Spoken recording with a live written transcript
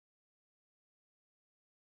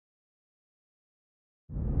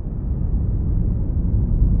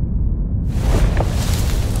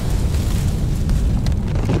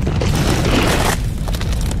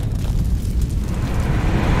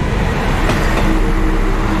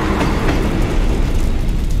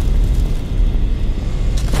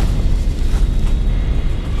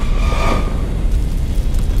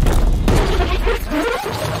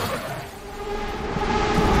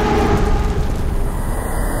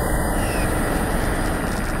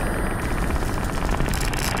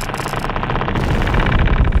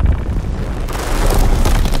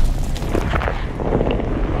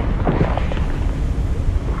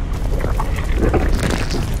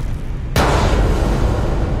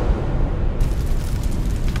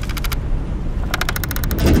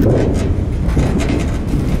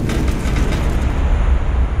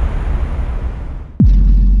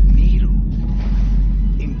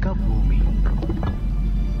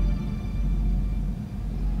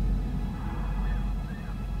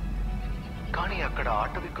అక్కడ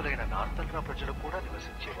ఆటవికులైన నార్తల్రా ప్రజలు కూడా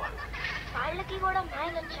నివసించేవారు. వాళ్ళకి కూడా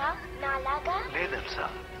మాయలొచ్చా నాలాగా? లేదల్సా,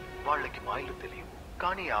 వాళ్ళకి మాయలు తెలియవు,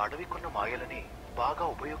 కానీ ఆ అడవికున్న మాయలని బాగా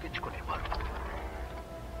ఉపయోగించుకునేవారు.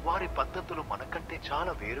 వారి పద్ధతులు మనకంటే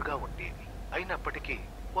చాలా వేరుగా ఉండేవి. అయినప్పటికీ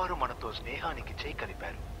వారు మనతో స్నేహానికి చేయి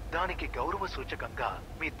కలిపారు. దానికి గౌరవ సూచకంగా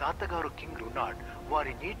మీ తాతగారు కింగ్ రునాడ్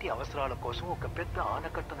వారి నీటి అవసరాల కోసం ఒక పెద్ద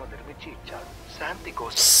ఆనకట్టను నిర్మించి ఇచ్చారు, శాంతి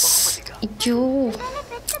కోసం బహుమతిగా.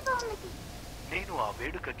 నేను ఆ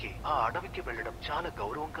వేడుకకి ఆ అడవికి వెళ్ళడం చాలా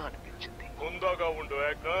గౌరవంగా అనిపించింది.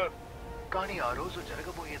 కానీ ఆ రోజు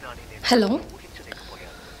జరగబోయేదాన్ని నేను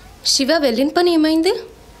ఊహించలేకపోయాను. శివ వెళ్ళిన పని ఏమైంది?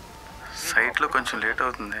 సైట్లో కొంచెం లేట్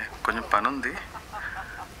అవుతుంది, కొంచెం పని ఉంది.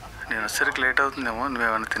 నేను వచ్చరికి లేట్ అవుతుందేమో,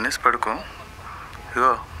 నువ్వేమైనా తినేసి పడుకో.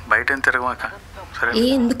 ఇగో బయట ఏం తిరగమాక, సరే?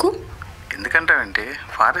 ఎందుకు? ఎందుకంటావేంటి,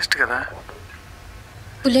 ఫారెస్ట్ కదా.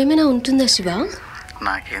 పులేమైనా ఉంటుందా శివ?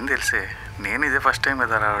 నాకేం తెలిసే, నేను ఇదే ఫస్ట్ టైం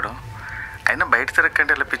కదా రావడం. అయినా బయట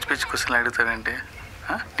తిరగకంటే ఇలా పిచ్చి పిచ్చి క్వశ్చన్లు అడుగుతావేంటి?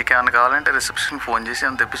 నీకేమైనా కావాలంటే రిసెప్షన్కి ఫోన్ చేసి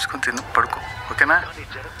ఏమైనా తెప్పించుకొని తిని పడుకో, ఓకేనా?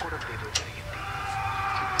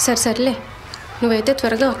 సర్లే, నువ్వైతే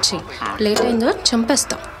త్వరగా వచ్చి, లేట్ అయిందో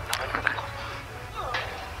చంపేస్తాం.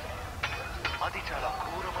 అది చాలా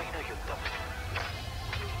క్రూరమైన యుద్ధం.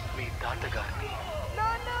 మీ తాతగారిని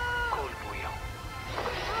కోల్పోయాం.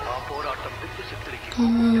 ఆ పోరాటం విద్య శక్తులకి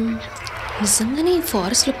నిజంగానే ఈ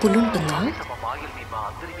ఫారెస్ట్లో పులి ఉంటుందా? తమ మాయల్ని మా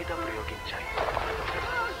అందరి మీద ప్రయోగించాయి.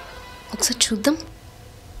 ఒకసారి చూద్దాం.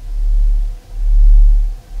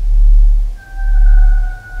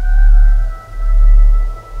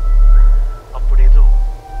 అప్పుడేదో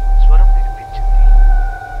స్వరం వినిపించింది.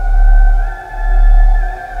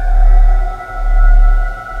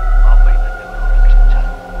 ఆపై నన్నెవరో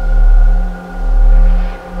రక్షించారు.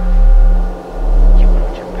 ఎవరో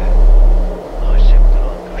చెప్పారు, ఆ శక్తులు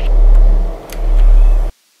అదృష్టం.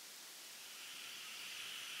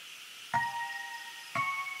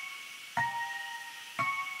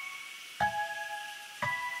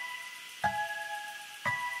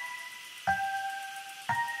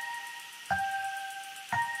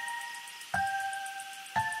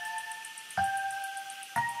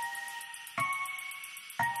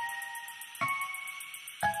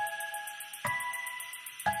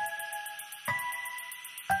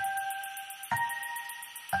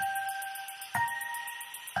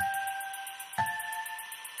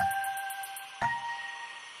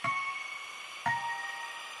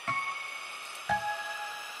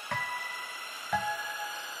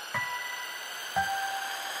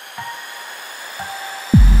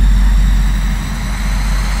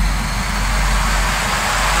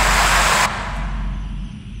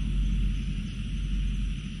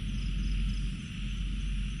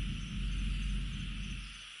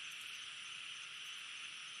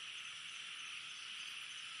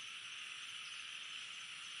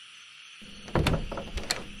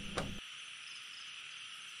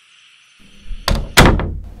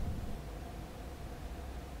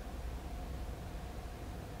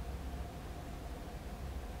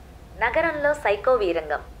 నగరంలో సైకో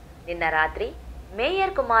వీరంగం. నిన్న రాత్రి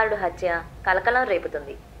మేయర్ కుమారుడు హత్య కలకలం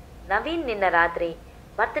రేపుతుంది. నవీన్ నిన్న రాత్రి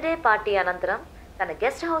బర్త్డే పార్టీ అనంతరం తన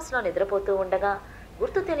గెస్ట్ హౌస్లో నిద్రపోతూ ఉండగా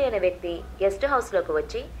గుర్తు తెలియని వ్యక్తి గెస్ట్ హౌస్లోకి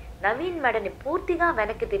వచ్చి నవీన్ మెడని పూర్తిగా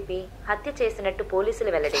వెనక్కి తిప్పి హత్య చేసినట్టు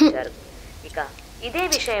పోలీసులు వెల్లడించారు. ఇక ఇదే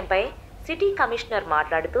విషయంపై సిటీ కమిషనర్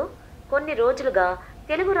మాట్లాడుతూ, కొన్ని రోజులుగా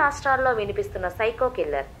తెలుగు రాష్ట్రాల్లో వినిపిస్తున్న సైకో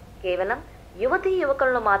కిల్లర్ కేవలం యువతీ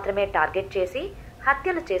యువకులను మాత్రమే టార్గెట్ చేసి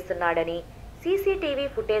హత్యలు చేస్తున్నాడని, సీసీటీవీ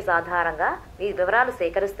ఫుటేజ్ ఆధారంగా ఈ వివరాలు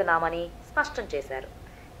సేకరిస్తున్నామని స్పష్టం చేశారు.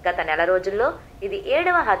 గత నెల రోజుల్లో ఇది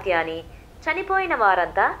 7వ హత్య అని, చనిపోయిన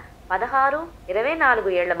వారంతా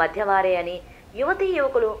 16-24 ఏళ్ల మధ్య వారే అని, యువతీ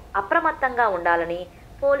యువకులు అప్రమత్తంగా ఉండాలని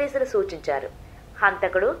పోలీసులు సూచించారు.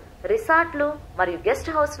 హంతకుడు రిసార్ట్లు మరియు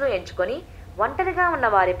గెస్ట్ హౌస్లు ఎంచుకొని ఒంటరిగా ఉన్న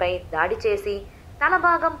వారిపై దాడి చేసి తల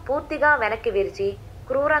భాగం పూర్తిగా వెనక్కి విరిచి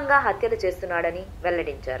క్రూరంగా హత్యలు చేస్తున్నాడని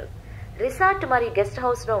వెల్లడించారు. రిసార్ట్ మరియు గెస్ట్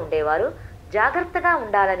హౌస్లో ఉండేవారు జాగ్రత్తగా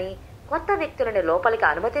ఉండాలని, కొత్త వ్యక్తులను లోపలికి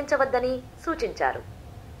అనుమతించవద్దని సూచించారు.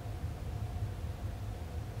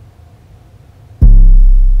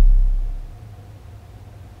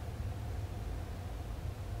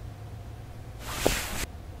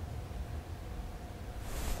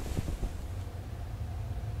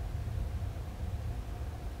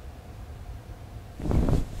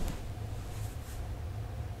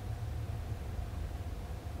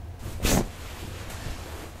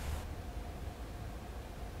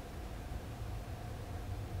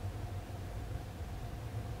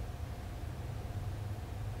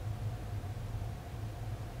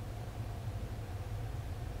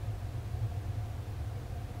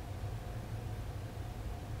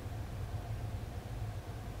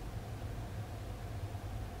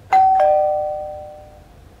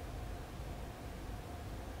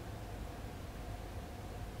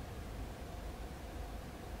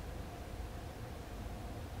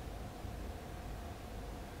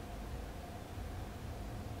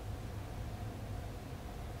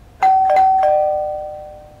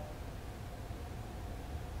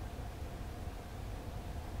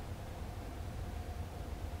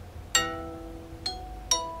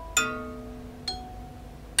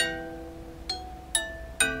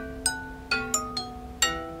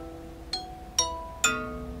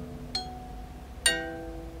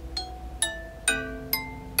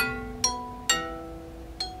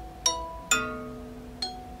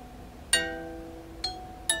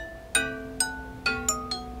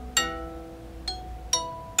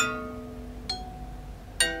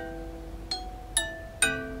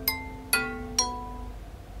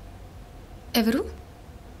 ఎవరు?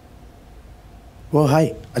 ఓ హాయ్,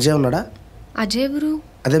 అజయ్ ఉన్నాడా? అజయ్ ఎవరు?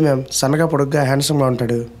 అదే మ్యామ్, సన్నగా పొడుగ్గా హ్యాండ్సమ్గా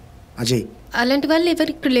ఉంటాడు అజయ్. అలాంటి వాళ్ళు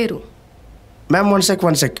ఎవరు ఇక్కడ లేరు. మ్యామ్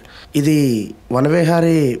వన్ సెక్, ఇది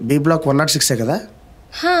వనవిహారీ బి బ్లాక్ 106 కదా?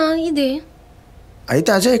 ఇదే. అయితే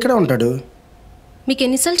అజయ్ ఇక్కడే ఉంటాడు. మీకు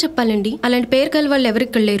ఎన్నిసార్లు చెప్పాలండి, అలాంటి పేరు గల వాళ్ళు ఎవరు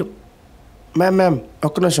ఇక్కడ లేరు. మ్యామ్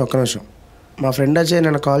ఒక్క నిమిషం. మా ఫ్రెండ్ అజయ్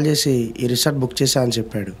నన్ను కాల్ చేసి ఈ రిసార్ట్ బుక్ చేశా అని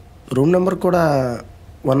చెప్పాడు. రూమ్ నెంబర్ కూడా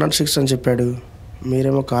 106 అని చెప్పాడు.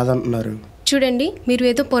 మీరేమో కాదంటున్నారు. చూడండి, మీరు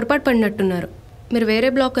ఏదో పొరపాటు పడినట్టున్నారు. మీరు వేరే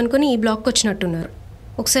బ్లాక్ అనుకుని ఈ బ్లాక్కి వచ్చినట్టున్నారు.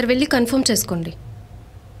 ఒకసారి వెళ్ళి కన్ఫర్మ్ చేసుకోండి.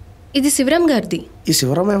 ఇది శివరామ్ గారిది. ఈ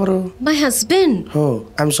శివరామ్ ఎవరు? My husband. Oh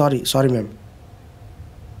I'm sorry ma'am.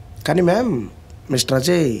 కానీ మ్యామ్, మిస్టర్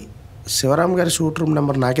అజయ్ శివరామ్ గారి షూట్ రూమ్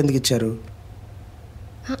నెంబర్ నాకెందుకు ఇచ్చారు?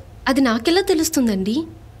 అది నాకెలా తెలుస్తుందండి?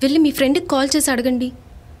 వెళ్ళి మీ ఫ్రెండ్కి కాల్ చేసి అడగండి.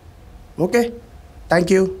 Okay,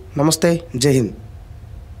 thank you. నమస్తే, జై Hind.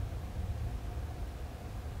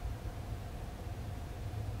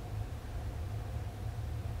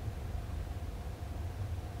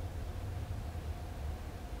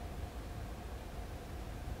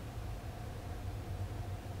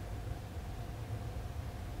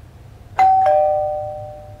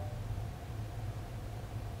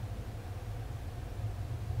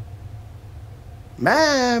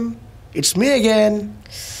 Ma'am, it's me again.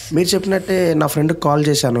 మీరు చెప్పినట్టే నా ఫ్రెండ్కి కాల్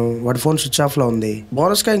చేశాను. వాడి ఫోన్ స్విచ్ ఆఫ్లో ఉంది.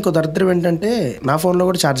 బోనస్గా ఇంకో దరిద్రం ఏంటంటే నా ఫోన్లో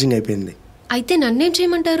కూడా ఛార్జింగ్ అయిపోయింది. అయితే నన్నేం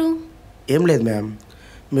చేయమంటారు? ఏం లేదు మ్యామ్,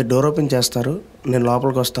 మీరు డోర్ ఓపెన్ చేస్తారు, నేను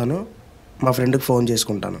లోపలికి వస్తాను, మా ఫ్రెండ్కి ఫోన్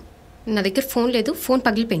చేసుకుంటాను. నా దగ్గర ఫోన్ లేదు, ఫోన్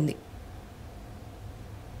పగిలిపోయింది.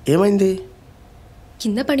 ఏమైంది?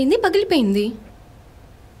 కింద పడింది, పగిలిపోయింది.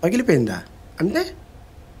 పగిలిపోయిందా అంటే?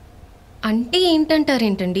 అంటే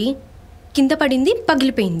ఏంటంటారేంటండి? కింద పడింది,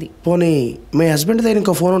 పగిలిపోయింది. పోనీ మీ హస్బెండ్ దగ్గర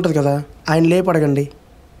ఇంకో ఫోన్ ఉంటుంది కదా, ఆయన లేపు అడగండి.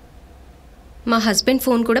 మా హస్బెండ్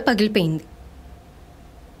ఫోన్ కూడా పగిలిపోయింది.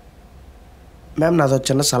 మ్యామ్, నాదో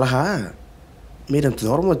చిన్న సలహా. మీరు ఇంత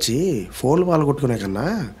దూరం వచ్చి ఫోన్లు పాలు కొట్టుకునే కన్నా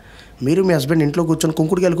మీరు మీ హస్బెండ్ ఇంట్లో కూర్చొని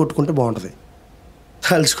కుంకుడుకాయలు కొట్టుకుంటే బాగుంటుంది.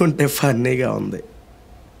 తలుచుకుంటే ఫన్నీగా ఉంది.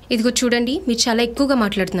 ఇదిగో చూడండి, మీరు చాలా ఎక్కువగా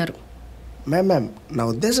మాట్లాడుతున్నారు. మ్యామ్, నా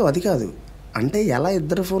ఉద్దేశం అది కాదు. అంటే ఎలా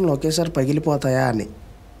ఇద్దరు ఫోన్లు ఒకేసారి పగిలిపోతాయా అని.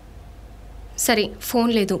 సరే, ఫోన్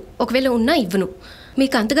లేదు, ఒకవేళ ఉన్నా ఇవ్వను.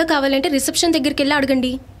 మీకు అంతగా కావాలంటే రిసెప్షన్ దగ్గరికి వెళ్ళి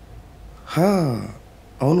అడగండి.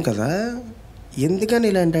 అవును కదా, ఎందుకని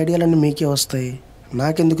ఇలాంటి ఐడియాలన్నీ మీకే వస్తాయి,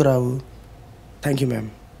 నాకెందుకు రావు? Thank you ma'am,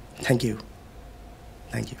 thank you.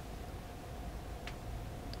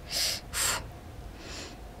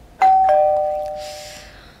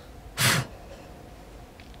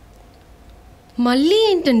 మళ్ళీ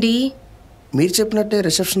ఏంటండి? మీరు చెప్పినట్టే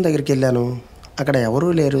రిసెప్షన్ దగ్గరికి వెళ్ళాను, అక్కడ ఎవరూ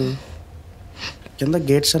లేరు. కింద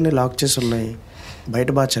గేట్స్ అన్నీ లాక్ చేసి ఉన్నాయి. బయట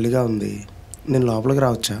బాగా చలిగా ఉంది. నేను లోపలికి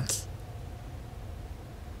రావచ్చా?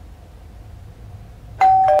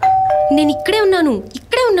 నేను ఇక్కడే ఉన్నాను.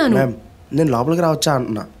 మ్యామ్, నేను లోపలికి రావచ్చా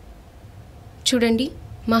అంటున్నా. చూడండి,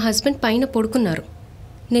 మా హస్బెండ్ పైన పడుకున్నారు.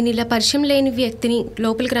 నేను ఇలా పరిచయం లేని వ్యక్తిని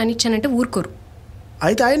లోపలికి రానిచ్చానంటే ఊరుకోరు.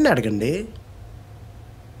 అయితే ఆయన్ని అడగండి.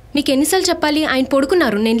 మీకు ఎన్నిసార్లు చెప్పాలి? ఆయన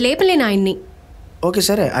పడుకున్నారు, నేను లేపలేను ఆయన్ని. ఓకే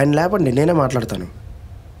సరే, ఆయన లేపండి, నేనే మాట్లాడతాను.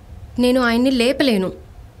 నేను ఆయన్ని లేపలేను.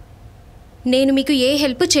 నేను మీకు ఏ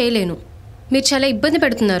హెల్ప్ చేయలేను. మీరు చాలా ఇబ్బంది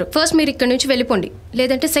పెడుతున్నారు. ఫస్ట్ మీరు ఇక్కడి నుంచి వెళ్ళిపోండి,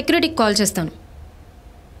 లేదంటే సెక్యూరిటీకి కాల్ చేస్తాను.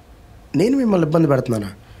 నేను మిమ్మల్ని ఇబ్బంది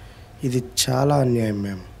పెడుతున్నానా? ఇది చాలా అన్యాయం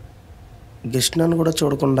మ్యామ్. గెస్ట్ నన్ను కూడా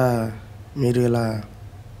చూడకుండా మీరు ఇలా.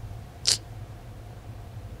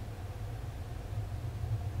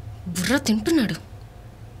 బుర్ర తింటున్నాడు.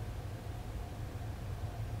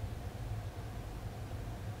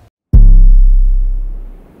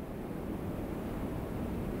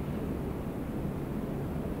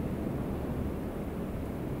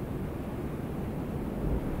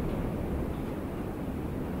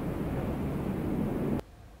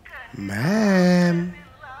 మ్యామ్,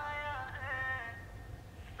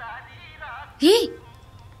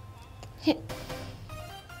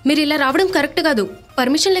 మీరు ఇలా రావడం కరెక్ట్ కాదు.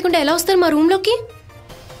 పర్మిషన్ లేకుండా ఎలా వస్తారు మా రూమ్లోకి?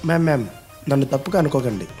 మ్యామ్, నన్ను తప్పుగా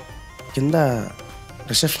అనుకోకండి. కింద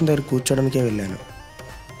రిసెప్షన్ దగ్గర కూర్చోడానికే వెళ్ళాను.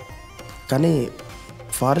 కానీ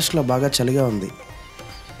ఫారెస్ట్లో బాగా చలిగా ఉంది,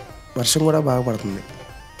 వర్షం కూడా బాగా పడుతుంది.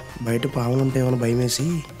 బయట పాములు ఉంటాయేమో భయం వేసి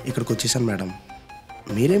ఇక్కడికి వచ్చేసాను మేడం.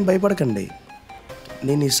 మీరేం భయపడకండి,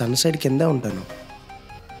 నేను ఈ సన్ సైడ్ కిందే ఉంటాను.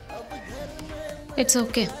 It's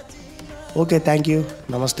okay. Okay, thank you.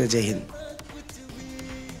 నమస్తే, జై హింద్.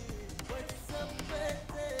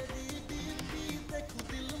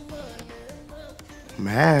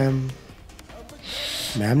 మ్యామ్,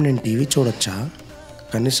 నేను టీవీ చూడొచ్చా?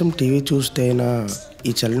 కనీసం టీవీ చూస్తే అయినా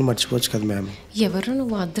ఈ చలిని మర్చిపోవచ్చు కదా మ్యామ్. ఎవరు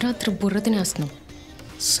నువ్వు అర్ధరాత్రి బుర్ర తినేస్తున్నావు?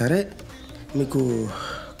 సరే, మీకు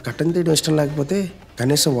కట్టన్ తీయడం ఇష్టం లేకపోతే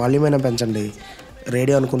కనీసం వాల్యూమ్ అయినా పెంచండి.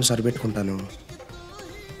 రేడియో అనుకుని సరిపెట్టుకుంటాను.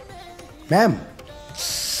 మ్యామ్,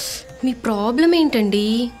 మీ ప్రాబ్లం ఏంటండి?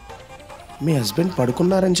 మీ హస్బెండ్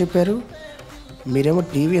పడుకున్నారని చెప్పారు, మీరేమో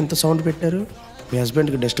టీవీ ఎంత సౌండ్ పెట్టారు. మీ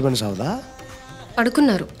హస్బెండ్కి డిస్టర్బెన్స్ అవుదా?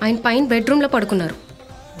 పడుకున్నారు, ఆయన పైన బెడ్రూమ్లో పడుకున్నారు.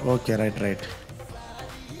 Okay, right.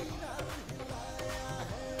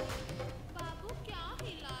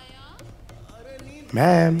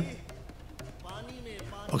 మ్యామ్,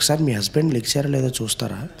 ఒకసారి మీ హస్బెండ్ లెక్చారో లేదో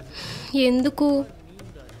చూస్తారా? ఎందుకు?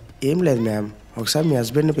 ఏం లేదు మ్యామ్, ఒకసారి మీ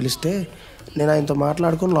హస్బెండ్ని పిలిస్తే నేను ఆయనతో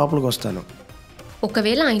మాట్లాడుకుని లోపలికి వస్తాను.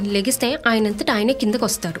 ఒకవేళ ఆయన లెగిస్తే ఆయనంతటా ఆయనే కిందకు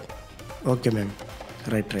వస్తాడు. Okay ma'am,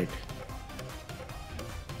 right.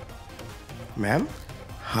 Ma'am,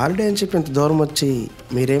 holiday అని చెప్పి ఇంత దూరం వచ్చి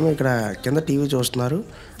మీరేమో ఇక్కడ కింద టీవీ చూస్తున్నారు,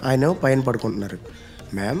 ఆయనేమో పైన పడుకుంటున్నారు.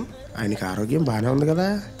 మ్యామ్, ఆయనకి ఆరోగ్యం బాగానే ఉంది కదా?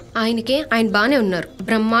 ఆయన బాగానే ఉన్నారు,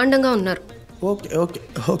 బ్రహ్మాండంగా ఉన్నారు.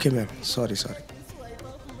 Okay ma'am, sorry.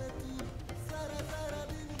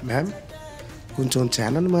 మ్యామ్, కొంచెం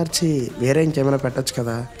ఛానల్ మార్చి వేరే ఇంకేమైనా పెట్టచ్చు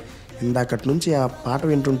కదా? ఇందాకటి నుంచి ఆ పాట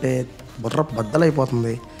వింటుంటే బుర్ర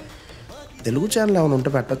బద్దలైపోతుంది. తెలుగు ఛానల్ ఏమైనా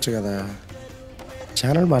ఉంటే పెట్టచ్చు కదా?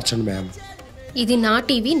 ఛానల్ మార్చండి మ్యామ్. ఇది నా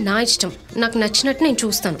టీవీ, నా ఇష్టం, నాకు నచ్చినట్టు నేను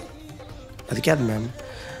చూస్తాను. అది కాదు మ్యామ్,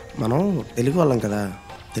 మనం తెలుగు వాళ్ళం కదా,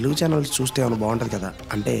 తెలుగు ఛానల్స్ చూస్తే ఏమైనా బాగుంటుంది కదా.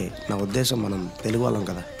 అంటే నా ఉద్దేశం, మనం తెలుగు వాళ్ళం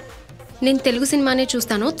కదా. నేను తెలుగు సినిమానే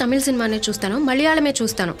చూస్తాను, తమిళ సినిమానే చూస్తాను, మలయాళమే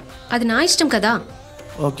చూస్తాను, అది నా ఇష్టం కదా.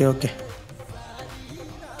 ఓకే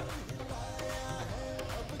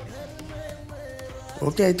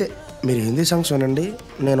అయితే మీరు హిందీ సాంగ్స్ వినండి,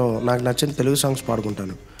 నేను నాకు నచ్చిన తెలుగు సాంగ్స్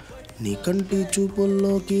పాడుకుంటాను. నీ కంటి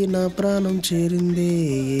చూపుల్లోకి నా ప్రాణం చేరిందే,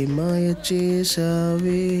 ఏ మాయ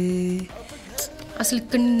చేసావే. అసలు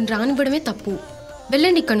ఇక్కడ రానివ్వడమే తప్పు.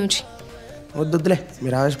 వెళ్ళండి ఇక్కడ నుంచి. వద్దులే,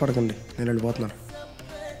 మీరు ఆవేశపడకండి, నేను వెళ్ళిపోతున్నాను.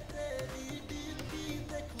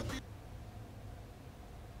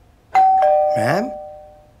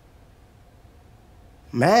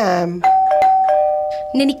 మ్యామ్,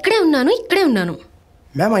 నేను ఇక్కడే ఉన్నాను.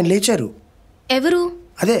 మ్యామ్, ఆయన లేచారు. ఎవరు?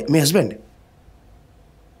 అదే మీ హస్బెండ్.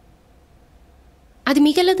 అది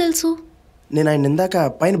మీకెలా తెలుసు? నేను ఆయన ఇందాక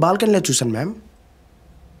పైన బాల్కనీలో చూశాను మ్యామ్.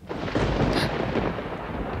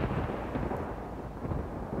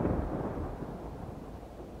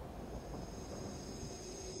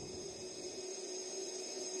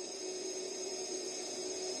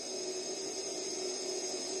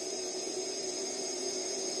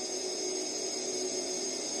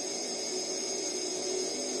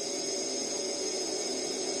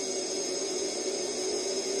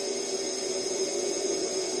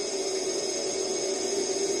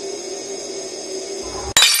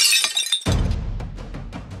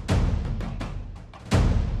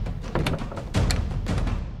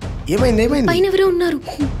 ఏమైంది? పైన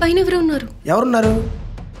ఎవరో ఉన్నారు. ఎవరున్నారు?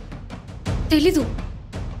 తెలీదు.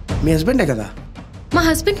 మీ హస్బెండే కదా? మా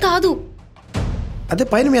హస్బెండ్ కాదు. అదే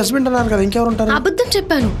పైన మీ హస్బెండ్ అన్నారు కదా, ఇంకెవరు ఉంటారు? అబద్ధం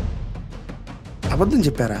చెప్పాను. అబద్ధం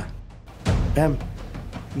చెప్పారా? మ్యామ్,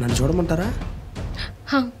 నన్ను చూడమంటారా?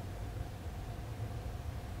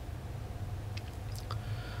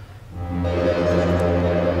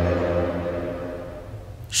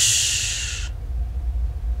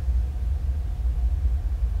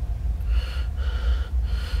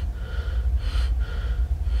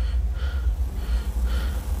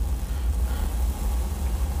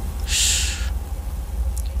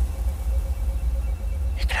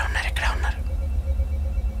 ఇక్కడే ఉన్నారు.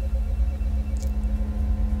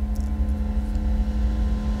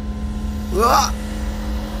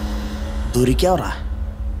 దొరికావరా?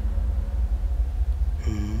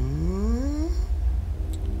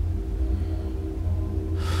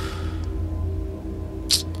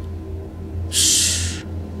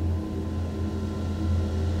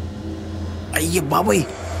 అయ్యే బాబాయ్,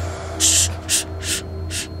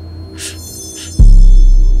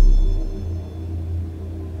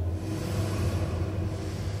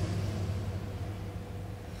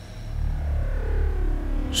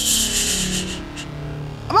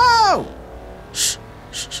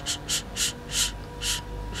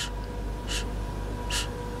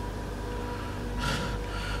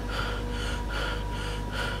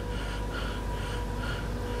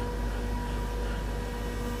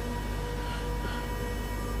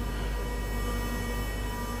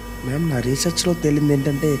 మ్యామ్, నా రీసెర్చ్లో తేలింది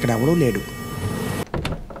ఏంటంటే ఇక్కడ ఎవడూ లేడు.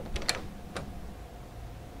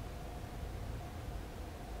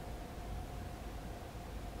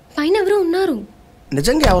 పైన ఎవరో ఉన్నారు.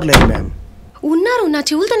 నిజంగా ఎవరు లేరు మ్యామ్. ఉన్నారు, నా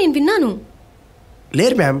చెవులతో నేను విన్నాను.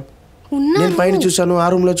 లేరు మ్యామ్. నేను పైన చూశాను, ఆ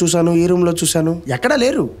రూమ్లో చూశాను, ఈ రూమ్లో చూశాను, ఎక్కడా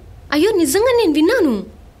లేరు. అయ్యో, నిజంగా నేను విన్నాను.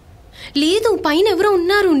 లేదు, పైన ఎవరో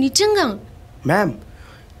ఉన్నారు నిజంగా. మ్యామ్,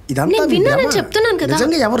 ఇదంతా నేను మీ విన్నానని భ్రమ. చెప్తున్నాను కదా.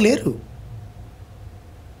 నిజంగా ఎవరు లేరు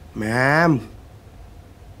మ్యామ్.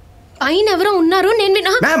 పైన ఎవరో ఉన్నారు, నేను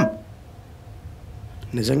విన్నా. మ్యామ్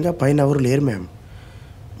నిజంగా పైన ఎవరు లేరు మ్యామ్.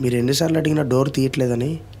 మీరు ఎన్నిసార్లు అడిగినా డోర్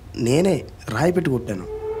తీయట్లేదని నేనే రాయి పెట్టి కొట్టాను.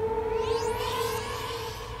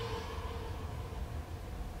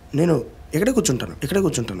 నేను ఇక్కడే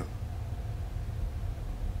కూర్చుంటాను.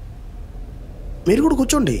 మీరు కూడా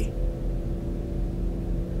కూర్చోండి.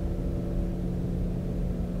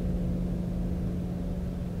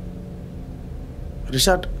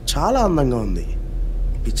 రిసార్ట్ చాలా అందంగా ఉంది.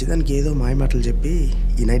 పిచ్చిదానికి ఏదో మాయమాటలు చెప్పి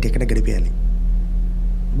ఈ నైట్ ఎక్కడ గడిపేయాలి.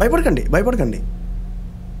 భయపడకండి.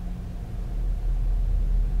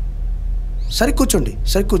 సరి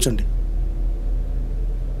కూర్చోండి.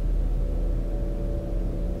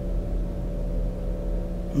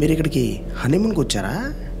 మీరు ఇక్కడికి హనీమూన్కి వచ్చారా?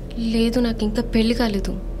 లేదు, నాకు ఇంకా పెళ్లి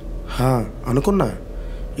కాలేదు. అనుకున్నా.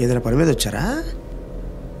 ఏదైనా పని మీద వచ్చారా?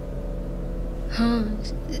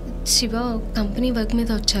 శివ కంపెనీ వర్క్ మీద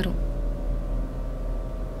వచ్చారు.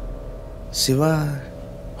 శివ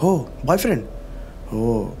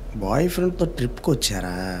బాయ్ ఫ్రెండ్తో ట్రిప్కి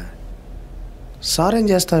వచ్చారా? సార్ ఏం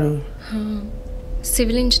చేస్తారు?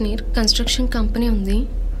 సివిల్ ఇంజనీర్, కన్స్ట్రక్షన్ కంపెనీ ఉంది.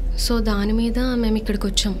 సో దాని మీద మేము ఇక్కడికి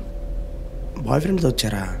వచ్చాం. బాయ్ ఫ్రెండ్తో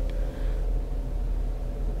వచ్చారా?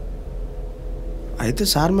 అయితే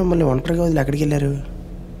సార్ మిమ్మల్ని ఒంటరిగా వదిలి ఎక్కడికి వెళ్ళారు?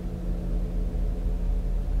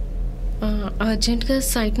 అర్జెంట్గా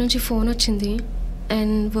సైట్ నుంచి ఫోన్ వచ్చింది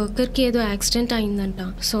అండ్ వర్కర్కి ఏదో యాక్సిడెంట్ అయిందంట.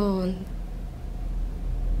 సో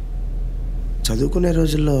చదువుకునే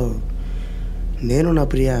రోజుల్లో నేను నా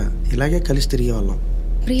ప్రియ ఇలాగే కలిసి తిరిగేవాళ్ళం.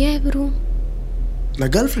 ప్రియా ఎవరు? నా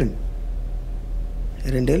గర్ల్ ఫ్రెండ్.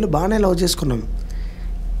 2 ఏళ్ళు బాగానే లవ్ చేసుకున్నాం.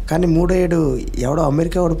 కానీ 3వ ఏడు ఎవడో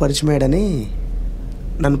అమెరికా వాడు పరిచయం అయ్యాడని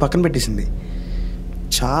నన్ను పక్కన పెట్టేసింది.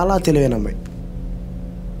 చాలా తెలివైన అమ్మాయి.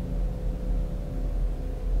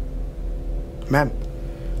 Ma'am,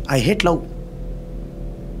 I hate love.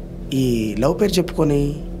 ఈ లవ్ పేరు చెప్పుకొని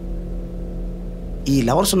ఈ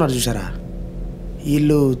లవర్స్ ఉన్నారు చూసారా,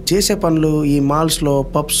 వీళ్ళు చేసే పనులు ఈ మాల్స్లో,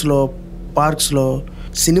 పబ్స్లో, పార్క్స్లో,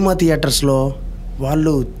 సినిమా థియేటర్స్లో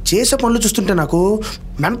వాళ్ళు చేసే పనులు చూస్తుంటే నాకు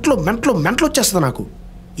మెంటలు వచ్చేస్తుంది. నాకు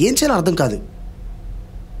ఏం చేయాలో అర్థం కాదు.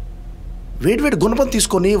 వేడి గుణపం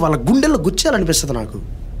తీసుకొని వాళ్ళ గుండెల్లో గుచ్చేయాలనిపిస్తుంది నాకు.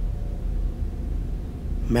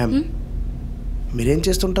 మ్యామ్, మీరేం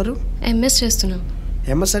చేస్తుంటారు? ఎంఎస్ చేస్తున్నా.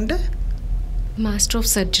 ఎంఎస్ అంటే? Master of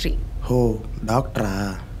surgery. డాక్టరా?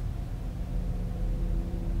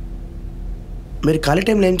 మీరు ఖాళీ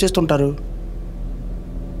టైంలో ఏం చేస్తుంటారు?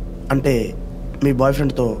 అంటే మీ బాయ్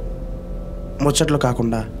ఫ్రెండ్తో ముచ్చట్లు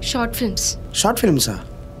కాకుండా? Short films. Short ఫిల్మ్సా?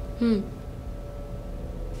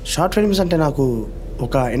 Short films అంటే నాకు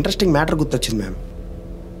ఒక ఇంట్రెస్టింగ్ మ్యాటర్ గుర్తొచ్చింది మ్యామ్.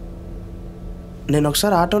 నేను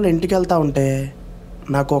ఒకసారి ఆటోలో ఇంటికి వెళ్తా ఉంటే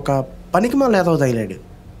నాకు ఒక పనికిమాల వెధవ తగిలాడు.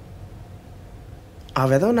 ఆ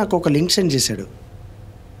వెధవ నాకు ఒక లింక్ సెండ్ చేశాడు.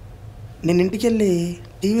 నేను ఇంటికి వెళ్ళి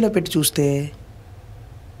టీవీలో పెట్టి చూస్తే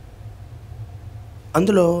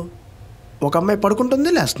అందులో ఒక అమ్మాయి పడుకుంటుంది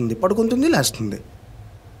లేస్తుంది,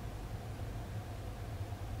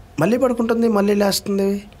 మళ్ళీ పడుకుంటుంది, మళ్ళీ లేస్తుంది.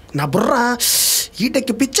 నా బుర్ర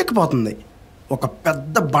ఈటెక్కి పిచ్చెక్కిపోతుంది. ఒక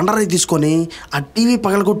పెద్ద బండరాయి తీసుకొని ఆ టీవీ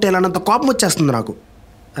పగలగొట్టేయాలన్నంత కోపం వచ్చేస్తుంది నాకు.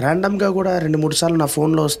 ర్యాండమ్గా కూడా 2-3 సార్లు నా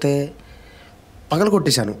ఫోన్లో వస్తే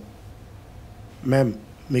పగలగొట్టేశాను. మ్యామ్,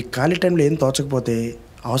 మీకు ఖాళీ టైంలో ఏం తోచకపోతే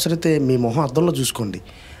అవసరమైతే మీ మొహం అద్దంలో చూసుకోండి.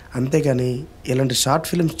 అంతేగాని ఇలాంటి షార్ట్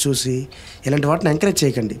ఫిల్మ్స్ చూసి ఇలాంటి వాటిని ఎంకరేజ్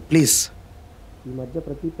చేయకండి ప్లీజ్. ఈ మధ్య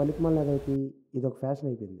ప్రతి పనికిమాలకి ఇది ఒక ఫ్యాషన్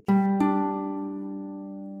అయిపోయింది.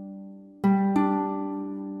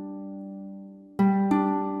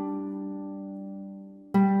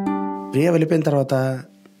 ప్రియ వెళ్ళిపోయిన తర్వాత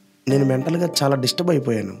నేను మెంటల్గా చాలా డిస్టర్బ్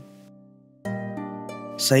అయిపోయాను.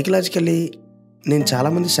 సైకలాజికల్లీ నేను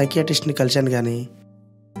చాలామంది సైకియాట్రిస్ట్ని కలిశాను కానీ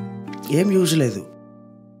ఏం యూజ్ లేదు.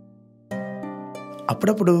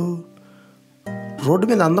 అప్పుడప్పుడు రోడ్డు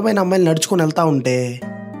మీద అందమైన అమ్మాయిలు నడుచుకొని వెళ్తూ ఉంటే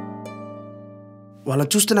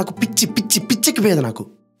వాళ్ళని చూస్తే నాకు పిచ్చెక్కిపోయేది. నాకు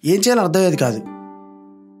ఏం చేయాలో అర్థమయ్యేది కాదు.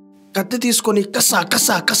 కత్తి తీసుకొని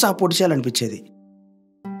కసా పొడి చేయాలనిపించేది.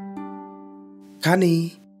 కానీ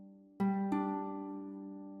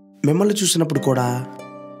మిమ్మల్ని చూసినప్పుడు కూడా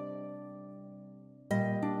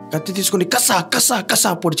కత్తి తీసుకొని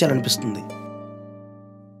కసా పొడి చేయాలనిపిస్తుంది.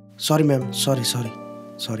 Sorry ma'am,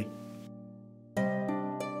 sorry.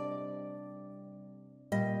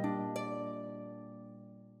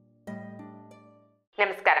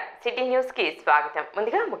 నమస్కారం, సిటీ న్యూస్ కి స్వాగతం.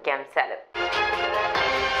 ముందుగా ముఖ్యాంశాలు.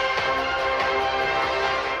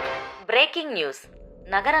 Breaking news.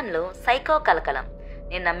 నగరంలో సైకో కలకలం.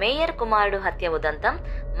 నిన్న మేయర్ కుమారుడు హత్య ఉదంతం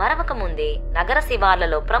మరవక ముందే నగర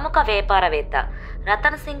శివార్లలో ప్రముఖ వ్యాపారవేత్త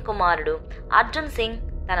రతన్ సింగ్ కుమారుడు అర్జున్ సింగ్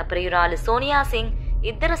తన ప్రియురాలు సోనియా సింగ్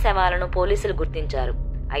ఇద్దరు శవాలను పోలీసులు గుర్తించారు.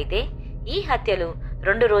 అయితే ఈ హత్యలు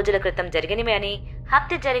 2 రోజుల క్రితం జరిగినవి అని,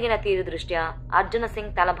 హత్య జరిగిన తీరు దృష్ట్యా అర్జున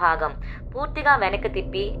సింగ్ తల భాగం పూర్తిగా వెనక్కి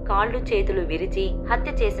తిప్పి కాళ్ళు చేతులు విరిచి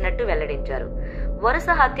హత్య చేసినట్టు వెల్లడించారు. వరుస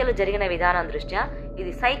హత్యలు జరిగిన విధానం దృష్ట్యా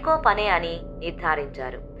ఇది సైకో పనే అని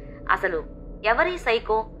నిర్ధారించారు. అసలు ఎవరి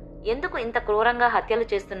సైకో, ఎందుకు ఇంత క్రూరంగా హత్యలు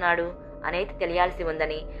చేస్తున్నాడు అనేది తెలియాల్సి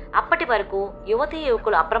ఉందని, అప్పటి వరకు యువతీ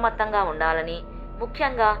యువకులు అప్రమత్తంగా ఉండాలని,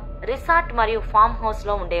 ముఖ్యంగా రిసార్ట్ మరియు ఫామ్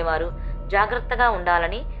హౌస్లో ఉండేవారు జాగ్రత్తగా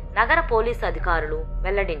ఉండాలని నగర పోలీసు అధికారులు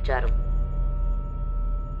వెల్లడించారు.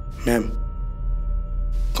 మ్యామ్,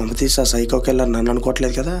 కొంపతీసా సైకోకి వెళ్ళారు నన్ను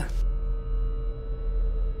అనుకోవట్లేదు కదా?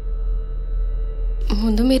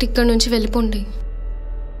 ముందు మీరు ఇక్కడ నుంచి వెళ్ళిపోండి.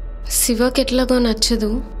 శివకి ఎట్లాగో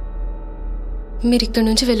నచ్చదు. మీరు ఇక్కడ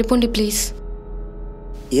నుంచి వెళ్ళిపోండి ప్లీజ్.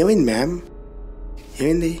 ఏమైంది మ్యామ్?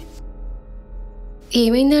 ఏమైంది?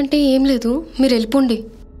 ఏమైంది అంటే ఏం లేదు, మీరు వెళ్ళిపోండి.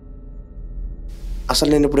 అసలు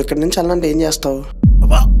నేను ఇప్పుడు ఇక్కడి నుంచి వెళ్ళాలంటే ఏం చేస్తావు?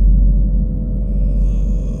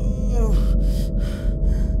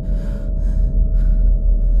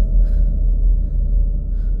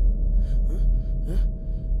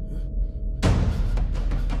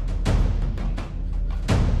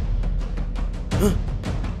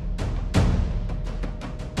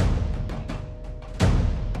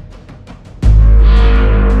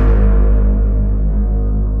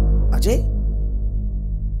 అజయ్,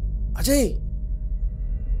 అజయ్,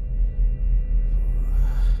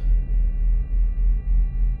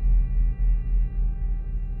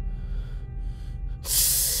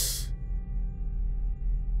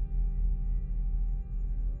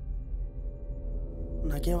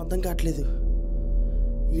 నాకేం అర్థం కావట్లేదు.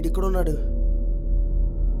 ఈడిక్కడున్నాడు,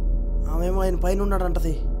 ఆమెమో ఆయన పైన ఉన్నాడు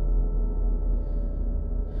అంటది.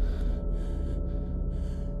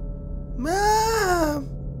 Ma'am,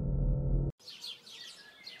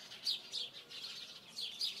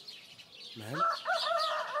 ma'am,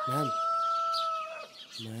 ma'am,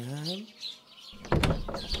 ma'am, ma'am.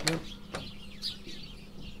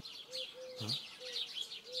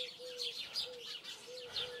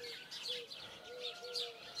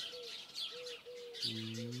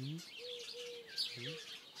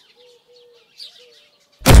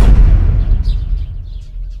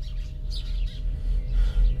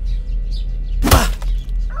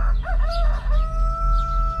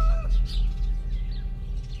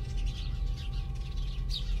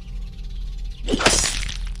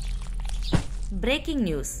 Breaking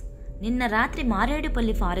news. నిన్న రాత్రి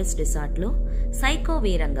మారేడుపల్లి ఫారెస్ట్ రిసార్ట్లో సైకో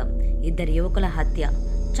వీరంగం, 2 యువకుల హత్య.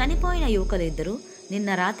 చనిపోయిన యువకులిద్దరూ నిన్న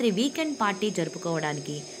రాత్రి వీకెండ్ పార్టీ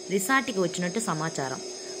జరుపుకోవడానికి రిసార్ట్కి వచ్చినట్టు సమాచారం.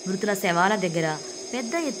 మృతుల శవాల దగ్గర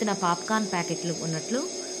పెద్ద ఎత్తున పాప్కార్న్ ప్యాకెట్లు ఉన్నట్లు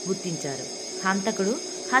గుర్తించారు. హంతకుడు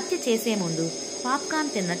హత్య చేసే ముందు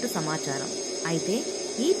పాప్కార్న్ తిన్నట్టు సమాచారం. అయితే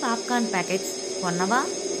ఈ పాప్కార్న్ ప్యాకెట్స్ కొన్నవా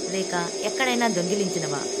లేక ఎక్కడైనా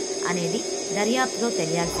దొంగిలించినవా అనేది దర్యాప్తులో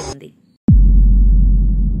తెలియాల్సి ఉంది.